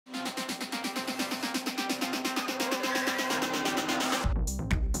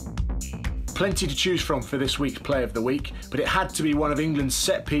Plenty to choose from for this week's Play of the Week, but it had to be one of England's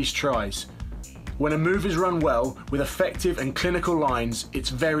set-piece tries. When a move is run well, with effective and clinical lines,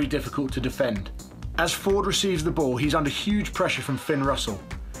 it's very difficult to defend. As Ford receives the ball, he's under huge pressure from Finn Russell.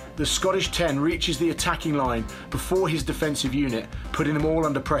 The Scottish 10 reaches the attacking line before his defensive unit, putting them all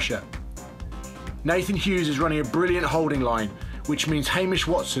under pressure. Nathan Hughes is running a brilliant holding line, which means Hamish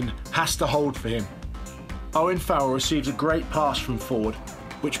Watson has to hold for him. Owen Farrell receives a great pass from Ford,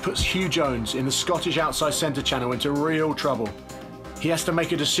 which puts Hugh Jones in the Scottish outside centre channel into real trouble. He has to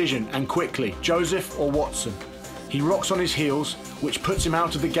make a decision, and quickly, Joseph or Watson. He rocks on his heels, which puts him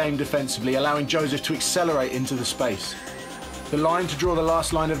out of the game defensively, allowing Joseph to accelerate into the space. The line to draw the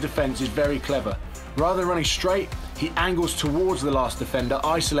last line of defence is very clever. Rather than running straight, he angles towards the last defender,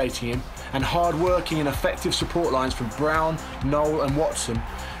 isolating him, and hard-working and effective support lines from Brown, Noel and Watson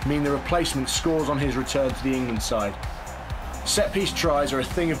mean the replacement scores on his return to the England side. Set-piece tries are a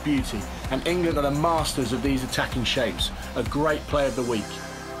thing of beauty, and England are the masters of these attacking shapes. A great Play of the Week.